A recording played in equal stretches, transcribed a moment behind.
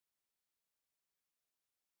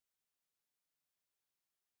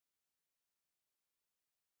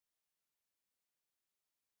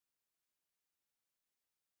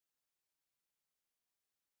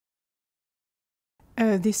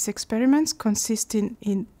these experiments consist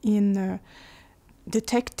in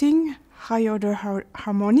detecting high-order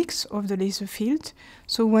harmonics of the laser field.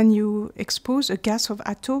 So when you expose a gas of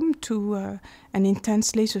atom to an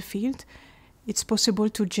intense laser field, it's possible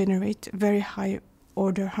to generate very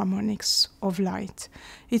high-order harmonics of light.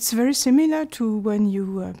 It's very similar to when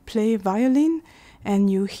you play violin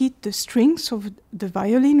and you hit the strings of the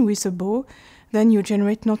violin with a bow, then you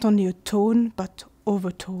generate not only a tone but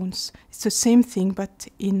overtones. It's the same thing but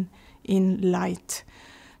in light.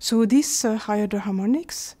 So these high-order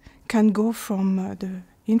harmonics can go from the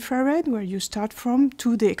infrared, where you start from,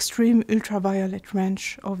 to the extreme ultraviolet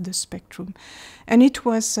range of the spectrum. And it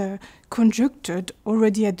was conjectured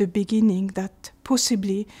already at the beginning that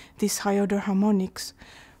possibly these high-order harmonics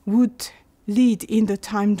would lead in the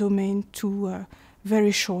time domain to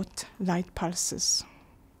very short light pulses.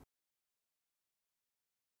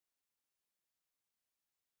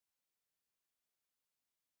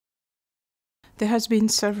 There has been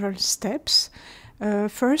several steps.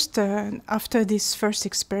 First, after these first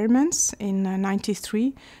experiments in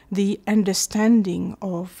 1993, the understanding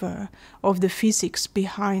of the physics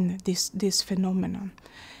behind this phenomenon.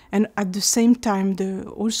 And at the same time,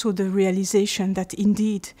 also the realization that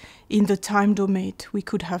indeed, in the time domain, we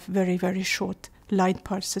could have very, very short light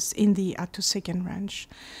pulses in the attosecond range.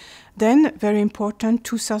 Then, very important,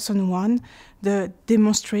 2001, the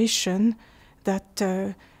demonstration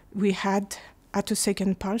that we had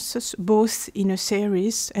attosecond pulses, both in a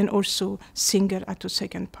series and also single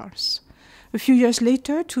attosecond pulse. A few years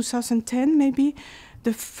later, 2010 maybe,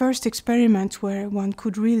 the first experiment where one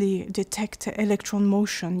could really detect electron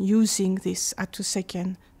motion using these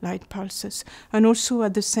attosecond light pulses, and also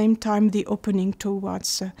at the same time the opening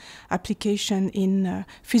towards application in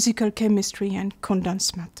physical chemistry and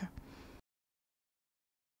condensed matter.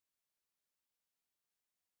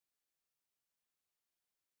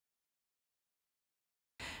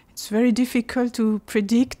 It's very difficult to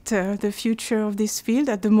predict the future of this field.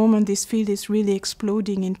 At the moment, this field is really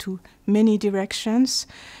exploding into many directions.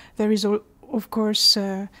 There is, of course,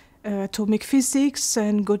 atomic physics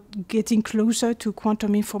and getting closer to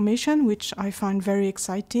quantum information, which I find very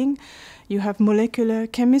exciting. You have molecular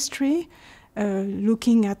chemistry,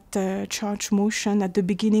 looking at charge motion at the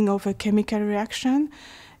beginning of a chemical reaction.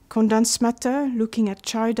 Condensed matter, looking at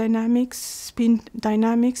charge dynamics, spin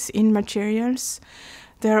dynamics in materials.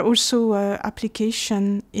 There are also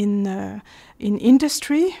applications in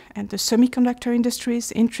industry, and the semiconductor industry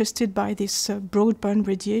is interested by this broadband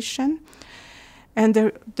radiation. And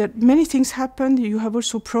there many things happen. You have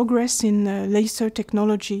also progress in laser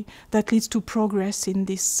technology that leads to progress in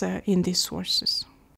these sources.